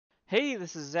Hey,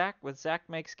 this is Zach with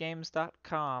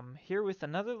ZachMakesGames.com, here with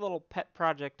another little pet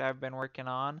project I've been working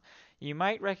on. You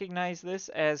might recognize this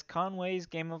as Conway's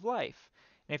Game of Life.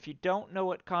 And if you don't know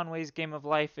what Conway's Game of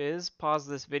Life is, pause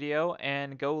this video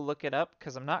and go look it up,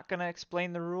 because I'm not going to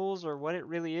explain the rules or what it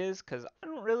really is, because I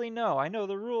don't really know. I know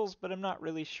the rules, but I'm not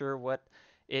really sure what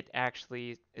it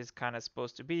actually is kind of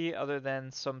supposed to be, other than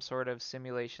some sort of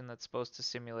simulation that's supposed to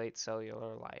simulate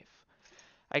cellular life.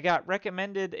 I got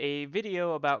recommended a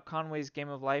video about Conway's Game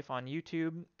of Life on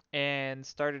YouTube and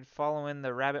started following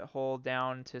the rabbit hole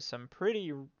down to some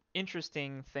pretty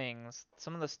interesting things.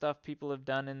 Some of the stuff people have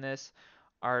done in this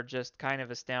are just kind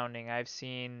of astounding. I've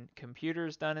seen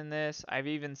computers done in this. I've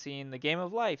even seen the Game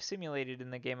of Life simulated in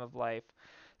the Game of Life.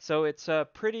 So it's a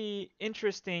pretty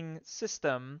interesting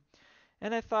system,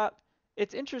 and I thought,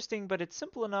 it's interesting, but it's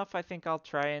simple enough. I think I'll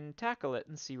try and tackle it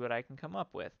and see what I can come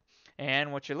up with.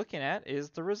 And what you're looking at is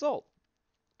the result.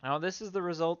 Now, this is the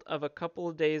result of a couple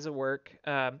of days of work.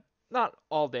 Not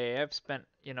all day. I've spent,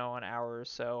 an hour or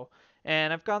so.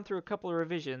 And I've gone through a couple of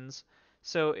revisions.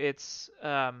 So it's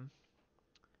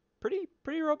pretty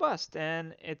robust,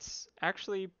 and it's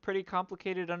actually pretty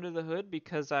complicated under the hood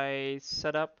because I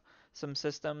set up some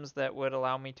systems that would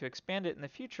allow me to expand it in the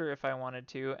future if I wanted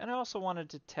to, and I also wanted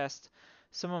to test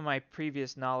some of my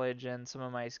previous knowledge and some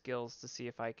of my skills to see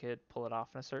if I could pull it off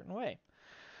in a certain way.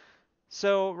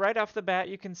 So right off the bat,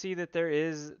 you can see that there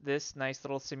is this nice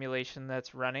little simulation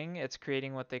that's running. It's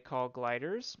creating what they call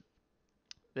gliders.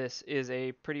 This is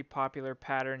a pretty popular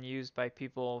pattern used by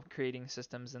people creating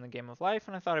systems in the game of life,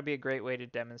 and I thought it'd be a great way to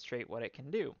demonstrate what it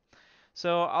can do.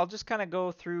 So I'll just kind of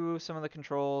go through some of the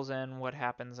controls and what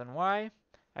happens and why.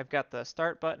 I've got the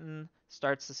start button,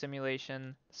 starts the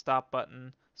simulation, stop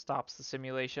button, stops the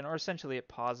simulation, or essentially it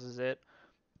pauses it.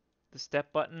 The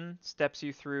step button steps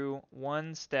you through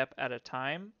one step at a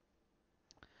time.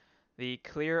 The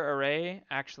clear array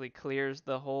actually clears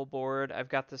the whole board. I've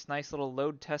got this nice little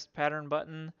load test pattern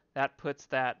button that puts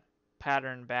that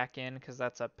pattern back in because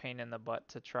that's a pain in the butt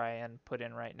to try and put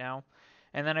in right now.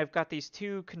 And then I've got these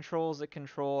two controls that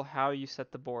control how you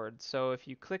set the board. So if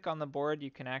you click on the board, you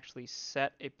can actually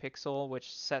set a pixel,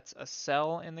 which sets a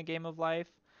cell in the game of life.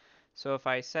 So if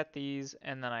I set these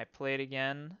and then I play it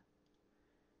again,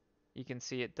 you can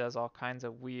see it does all kinds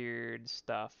of weird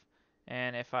stuff.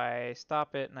 And if I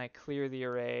stop it and I clear the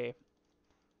array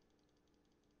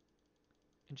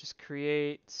and just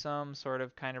create some sort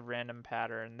of kind of random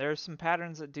pattern. There's some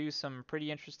patterns that do some pretty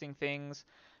interesting things,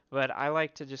 but I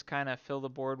like to just kind of fill the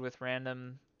board with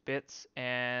random bits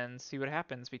and see what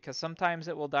happens, because sometimes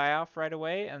it will die off right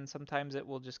away and sometimes it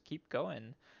will just keep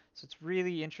going. So it's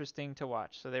really interesting to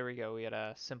watch. So there we go, we had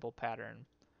a simple pattern.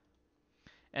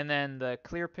 And then the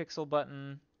clear pixel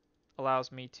button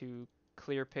allows me to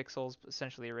clear pixels,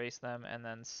 essentially erase them, and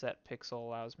then set pixel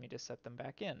allows me to set them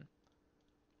back in.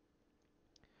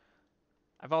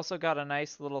 I've also got a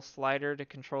nice little slider to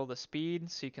control the speed,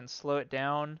 so you can slow it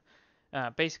down.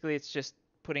 Basically, it's just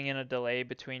putting in a delay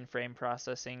between frame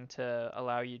processing to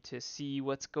allow you to see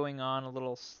what's going on a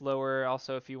little slower.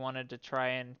 Also, if you wanted to try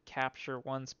and capture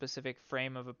one specific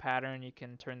frame of a pattern, you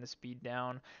can turn the speed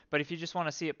down. But if you just want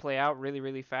to see it play out really,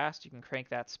 really fast, you can crank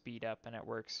that speed up, and it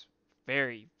works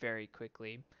very, very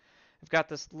quickly. I've got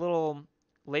this little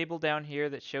label down here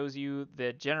that shows you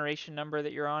the generation number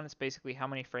that you're on. It's basically how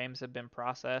many frames have been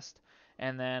processed.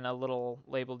 And then a little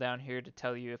label down here to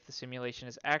tell you if the simulation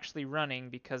is actually running,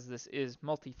 because this is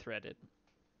multi-threaded.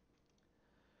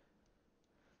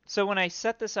 So when I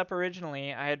set this up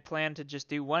originally, I had planned to just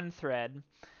do one thread.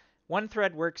 One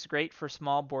thread works great for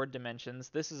small board dimensions.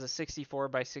 This is a 64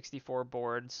 by 64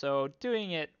 board, so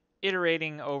doing it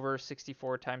iterating over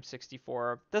 64 times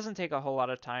 64 doesn't take a whole lot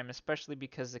of time, especially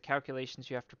because the calculations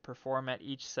you have to perform at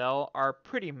each cell are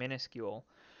pretty minuscule.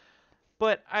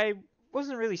 But I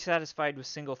wasn't really satisfied with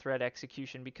single thread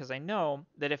execution, because I know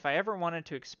that if I ever wanted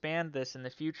to expand this in the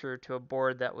future to a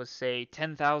board that was, say,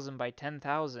 10,000 by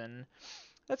 10,000,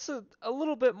 that's a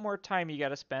little bit more time you got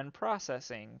to spend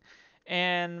processing.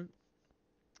 And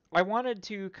I wanted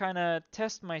to kind of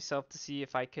test myself to see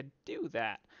if I could do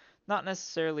that. Not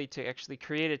necessarily to actually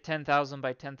create a 10,000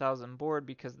 by 10,000 board,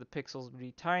 because the pixels would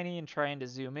be tiny and trying to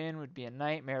zoom in would be a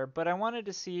nightmare, but I wanted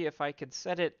to see if I could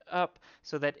set it up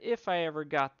so that if I ever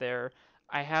got there,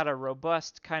 I had a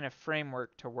robust kind of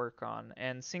framework to work on,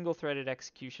 and single-threaded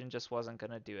execution just wasn't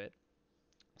going to do it.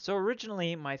 So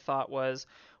originally my thought was,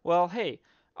 well, hey,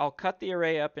 I'll cut the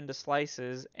array up into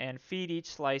slices and feed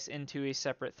each slice into a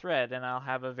separate thread, and I'll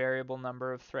have a variable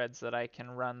number of threads that I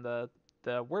can run the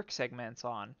work segments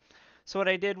on. So what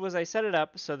I did was I set it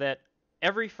up so that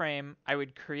every frame I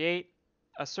would create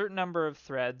a certain number of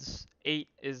threads. 8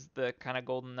 is the kind of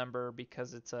golden number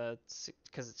because it's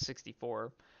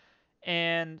 64.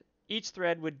 And each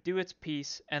thread would do its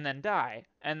piece and then die.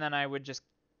 And then I would just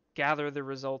gather the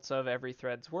results of every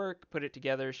thread's work, put it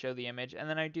together, show the image, and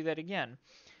then I do that again.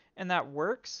 And that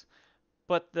works,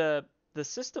 but the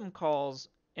system calls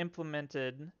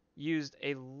implemented used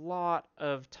a lot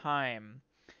of time,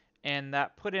 and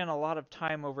that put in a lot of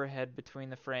time overhead between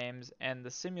the frames, and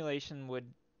the simulation would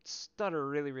stutter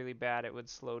really, really bad. It would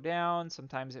slow down,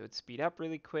 sometimes it would speed up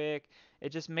really quick. It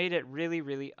just made it really,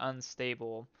 really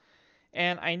unstable.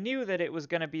 And I knew that it was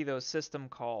going to be those system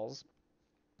calls.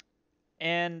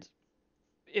 And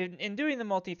in doing the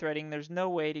multi-threading, there's no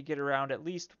way to get around at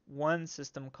least one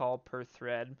system call per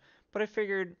thread. But I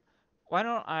figured, why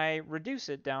don't I reduce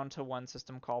it down to one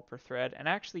system call per thread and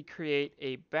actually create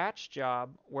a batch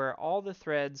job where all the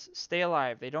threads stay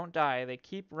alive, they don't die, they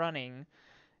keep running,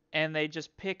 and they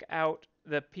just pick out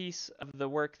the piece of the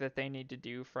work that they need to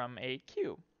do from a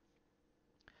queue.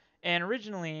 And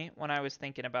originally, when I was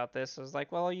thinking about this, I was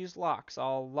like, well, I'll use locks.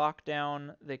 I'll lock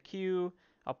down the queue,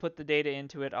 I'll put the data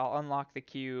into it, I'll unlock the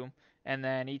queue, and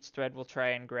then each thread will try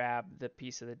and grab the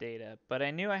piece of the data. But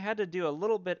I knew I had to do a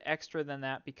little bit extra than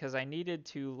that because I needed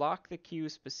to lock the queue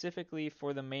specifically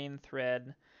for the main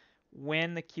thread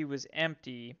when the queue was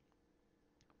empty,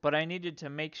 but I needed to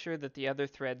make sure that the other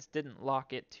threads didn't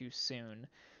lock it too soon.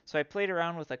 So I played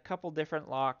around with a couple different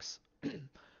locks,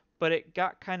 but it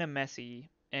got kind of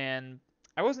messy, and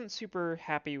I wasn't super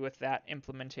happy with that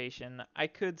implementation. I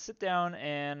could sit down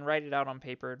and write it out on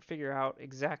paper and figure out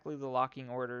exactly the locking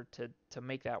order to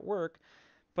make that work,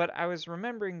 but I was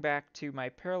remembering back to my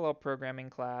parallel programming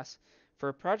class for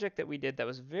a project that we did that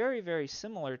was very, very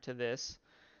similar to this,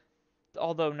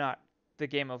 although not the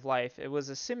game of life. It was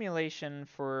a simulation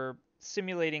for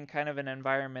simulating kind of an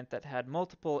environment that had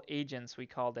multiple agents, we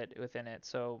called it, within it.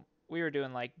 So we were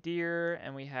doing like deer,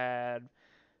 and we had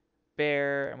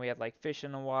bear, and we had like fish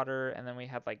in the water, and then we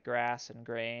had like grass and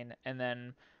grain. And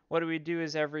then what do we do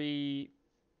is every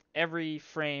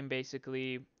frame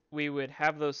basically we would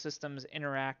have those systems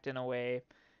interact in a way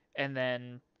and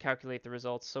then calculate the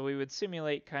results. So we would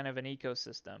simulate kind of an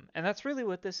ecosystem. And that's really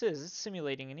what this is. It's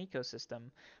simulating an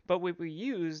ecosystem. But what we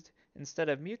used instead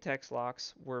of mutex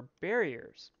locks were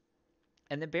barriers.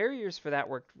 And the barriers for that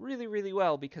worked really, really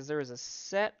well because there was a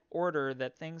set order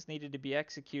that things needed to be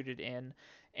executed in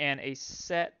and a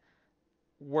set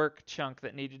work chunk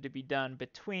that needed to be done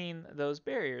between those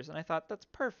barriers. And I thought that's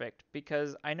perfect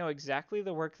because I know exactly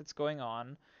the work that's going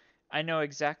on. I know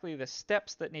exactly the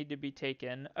steps that need to be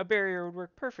taken. A barrier would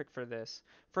work perfect for this.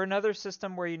 For another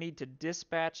system where you need to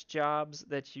dispatch jobs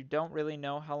that you don't really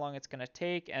know how long it's going to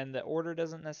take and the order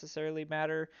doesn't necessarily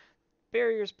matter,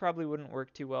 barriers probably wouldn't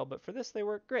work too well, but for this they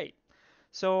work great.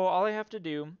 So all I have to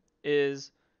do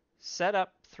is set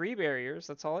up 3 barriers.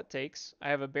 That's all it takes. I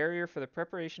have a barrier for the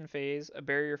preparation phase, a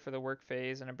barrier for the work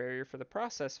phase, and a barrier for the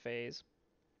process phase.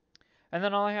 And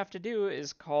then all I have to do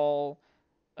is call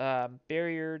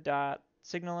barrier dot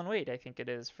signal and wait, I think it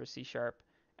is for C sharp.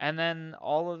 And then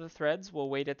all of the threads will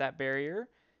wait at that barrier,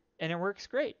 and it works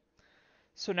great.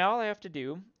 So now all I have to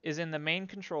do is in the main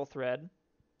control thread,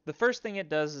 the first thing it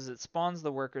does is it spawns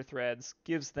the worker threads,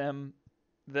 gives them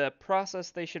the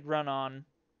process they should run on,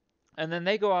 and then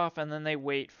they go off and then they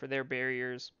wait for their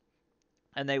barriers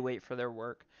and they wait for their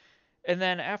work. And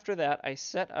then after that, I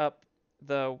set up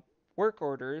the work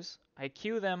orders, I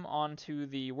queue them onto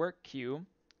the work queue,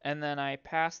 and then I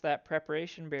pass that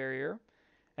preparation barrier,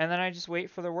 and then I just wait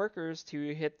for the workers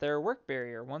to hit their work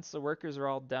barrier. Once the workers are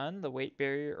all done, the wait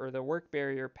barrier or the work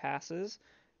barrier passes,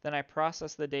 then I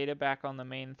process the data back on the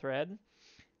main thread,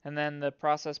 and then the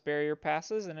process barrier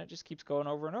passes, and it just keeps going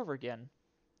over and over again.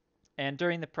 And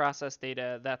during the process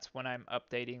data, that's when I'm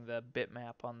updating the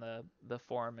bitmap on the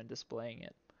form and displaying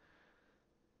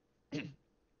it.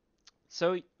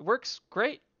 So it works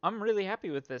great. I'm really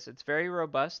happy with this. It's very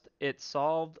robust. It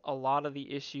solved a lot of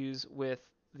the issues with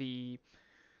the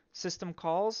system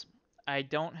calls. I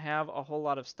don't have a whole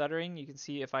lot of stuttering. You can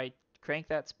see if I crank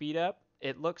that speed up,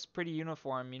 it looks pretty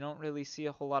uniform. You don't really see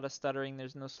a whole lot of stuttering.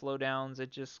 There's no slowdowns.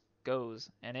 It just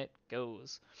goes, and it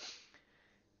goes.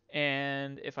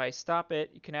 And if I stop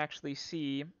it, you can actually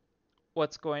see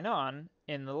what's going on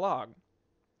in the log.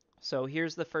 So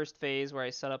here's the first phase where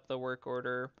I set up the work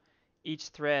order. Each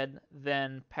thread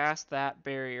then past that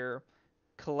barrier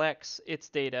collects its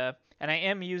data, and I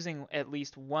am using at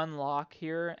least one lock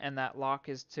here, and that lock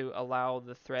is to allow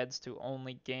the threads to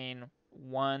only gain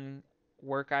one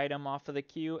work item off of the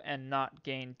queue and not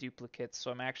gain duplicates, so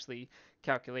I'm actually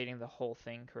calculating the whole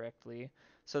thing correctly.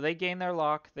 So they gain their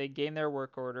lock, they gain their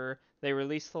work order, They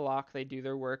release the lock, they do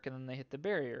their work, and then they hit the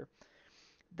barrier.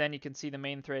 Then you can see the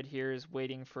main thread here is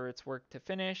waiting for its work to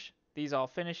finish. These all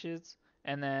finishes,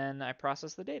 and then I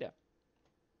process the data.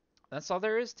 That's all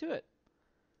there is to it.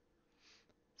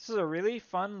 This is a really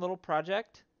fun little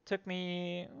project. Took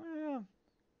me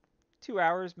 2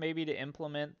 hours maybe to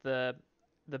implement the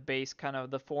base kind of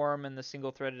the form and the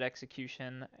single threaded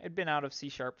execution. I'd been out of C#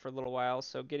 for a little while,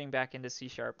 so getting back into C#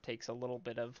 takes a little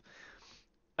bit of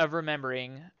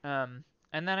remembering. And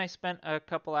then I spent a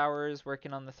couple hours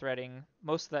working on the threading.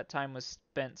 Most of that time was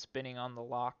spent spinning on the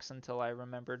locks until I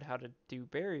remembered how to do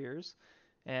barriers.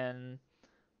 And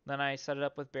then I set it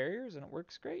up with barriers and it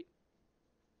works great.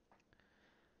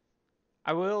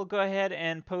 I will go ahead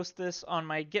and post this on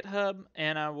my GitHub,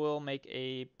 and I will make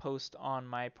a post on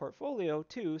my portfolio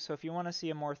too. So if you want to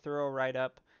see a more thorough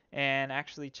write-up and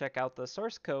actually check out the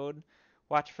source code,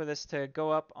 watch for this to go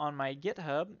up on my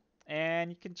GitHub and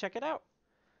you can check it out.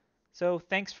 So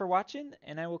thanks for watching,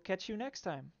 and I will catch you next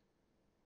time.